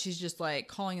saying that. She's just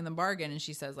calling in the bargain, and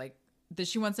she says that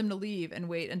she wants him to leave and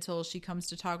wait until she comes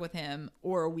to talk with him,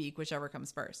 or a week, whichever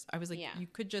comes first. I was like, you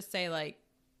could just say I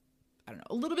don't know,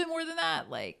 a little bit more than that.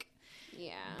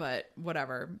 Yeah. But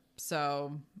whatever.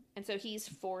 So. And so he's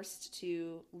forced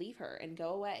to leave her and go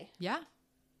away. Yeah.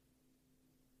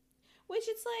 Which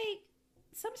it's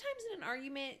sometimes in an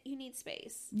argument you need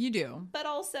space. You do. But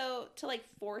also to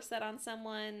force that on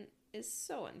someone is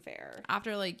so unfair.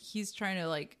 After he's trying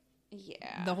to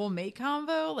the whole mate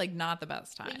convo, not the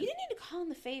best time. Yeah, you didn't need to call him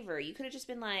the favor. You could have just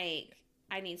been I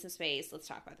need some space. Let's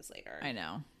talk about this later. I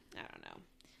know. I don't know.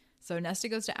 So Nesta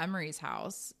goes to Emery's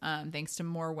house, thanks to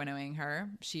Moore winnowing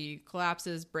her. She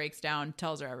collapses, breaks down,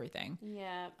 tells her everything.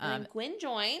 Yeah. And then Gwen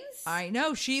joins. I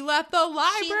know. She left the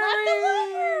library.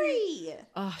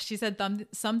 Oh, she said,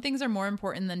 some things are more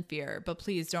important than fear, but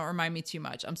please don't remind me too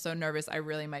much. I'm so nervous. I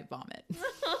really might vomit.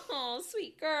 Oh,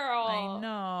 sweet girl. I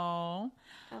know.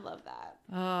 I love that.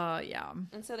 Yeah.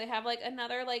 And so they have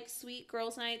another sweet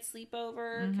girls' night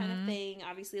sleepover kind of thing.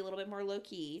 Obviously a little bit more low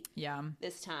key. Yeah.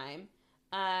 This time.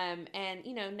 And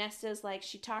Nesta's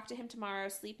she'd talk to him tomorrow,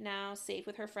 sleep now, safe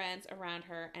with her friends around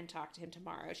her, and talk to him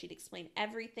tomorrow. She'd explain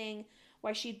everything,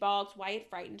 why she'd balked, why it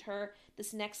frightened her,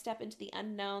 this next step into the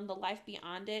unknown, the life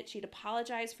beyond it. She'd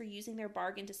apologize for using their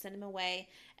bargain to send him away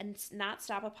and not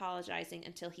stop apologizing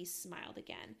until he smiled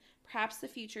again. Perhaps the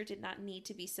future did not need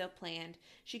to be so planned.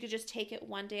 She could just take it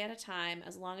one day at a time.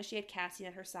 As long as she had Cassie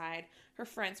at her side, her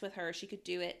friends with her, she could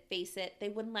do it, face it. They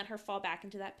wouldn't let her fall back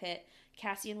into that pit.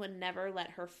 Cassian would never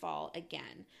let her fall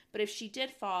again. But if she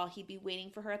did fall, he'd be waiting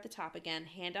for her at the top again,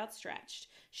 hand outstretched.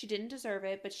 She didn't deserve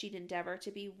it, but she'd endeavor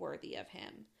to be worthy of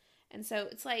him. And so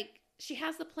it's she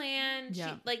has the plan.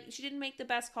 Yeah. She didn't make the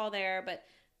best call there, but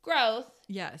growth.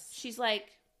 Yes. She's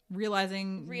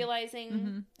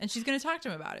realizing and she's going to talk to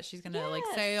him about it. She's going to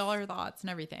say all her thoughts and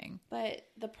everything. But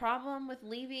the problem with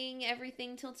leaving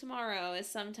everything till tomorrow is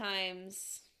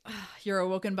sometimes you're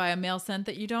awoken by a male scent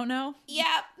that you don't know.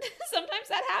 Yep. Sometimes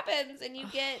that happens and you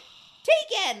get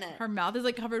taken. Her mouth is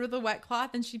covered with a wet cloth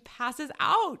and she passes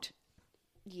out.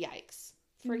 Yikes.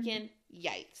 Freaking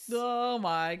yikes. Oh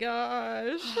my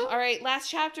gosh. All right,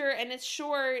 last chapter, and it's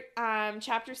short.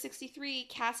 Chapter 63,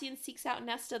 Cassian seeks out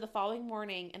Nesta the following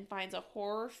morning and finds a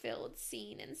horror-filled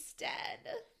scene instead.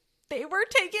 They were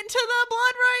taken to the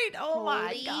blood rite. Oh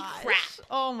my gosh. Crap.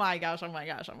 Oh my gosh, oh my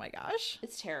gosh, oh my gosh.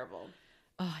 It's terrible.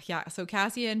 Yeah, so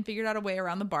Cassian figured out a way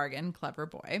around the bargain. Clever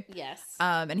boy. Yes.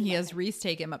 And he has Reese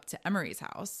take him up to Emery's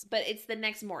house. But it's the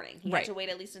next morning. He had to wait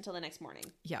at least until the next morning.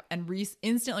 Yeah, and Reese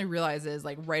instantly realizes,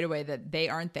 right away, that they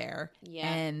aren't there.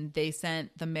 Yeah. And they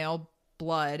sent the male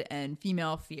blood and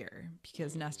female fear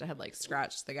because Nesta had like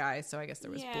scratched the guy. So I guess there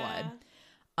was blood.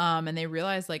 And they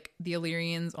realized like the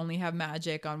Illyrians only have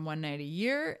magic on one night a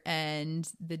year, and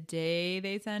the day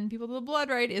they send people to the blood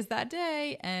rite is that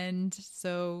day. And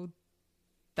so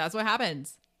that's what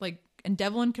happens. Like, and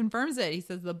Devlin confirms it. He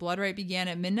says the blood rite began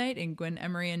at midnight, and Gwen,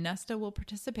 Emery, and Nesta will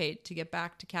participate to get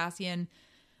back to Cassian,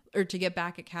 or to get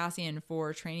back at Cassian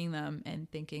for training them and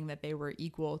thinking that they were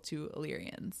equal to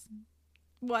Illyrians.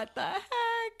 What the heck?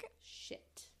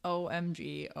 Shit.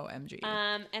 OMG.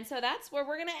 And so that's where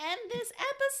we're going to end this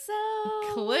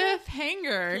episode.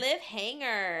 Cliffhanger.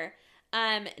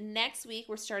 Next week,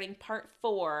 we're starting part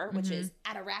 4, which is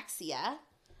Ataraxia.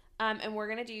 And we're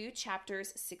going to do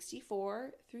chapters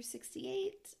 64 through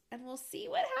 68. And we'll see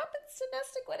what happens to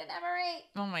Nesta, Gwen, and Emery.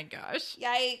 Oh my gosh.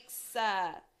 Yikes.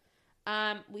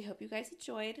 We hope you guys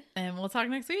enjoyed. And we'll talk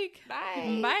next week.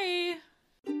 Bye. Bye.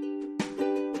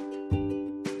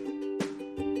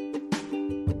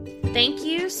 Thank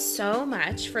you so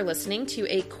much for listening to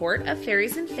A Court of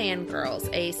Fairies and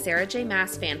Fangirls, a Sarah J.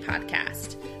 Maas fan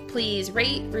podcast. Please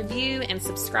rate, review, and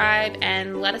subscribe,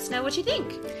 and let us know what you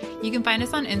think. You can find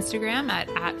us on Instagram at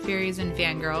Fairies and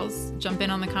Fangirls. Jump in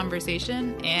on the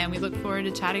conversation, and we look forward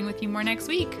to chatting with you more next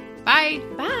week. Bye.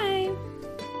 Bye.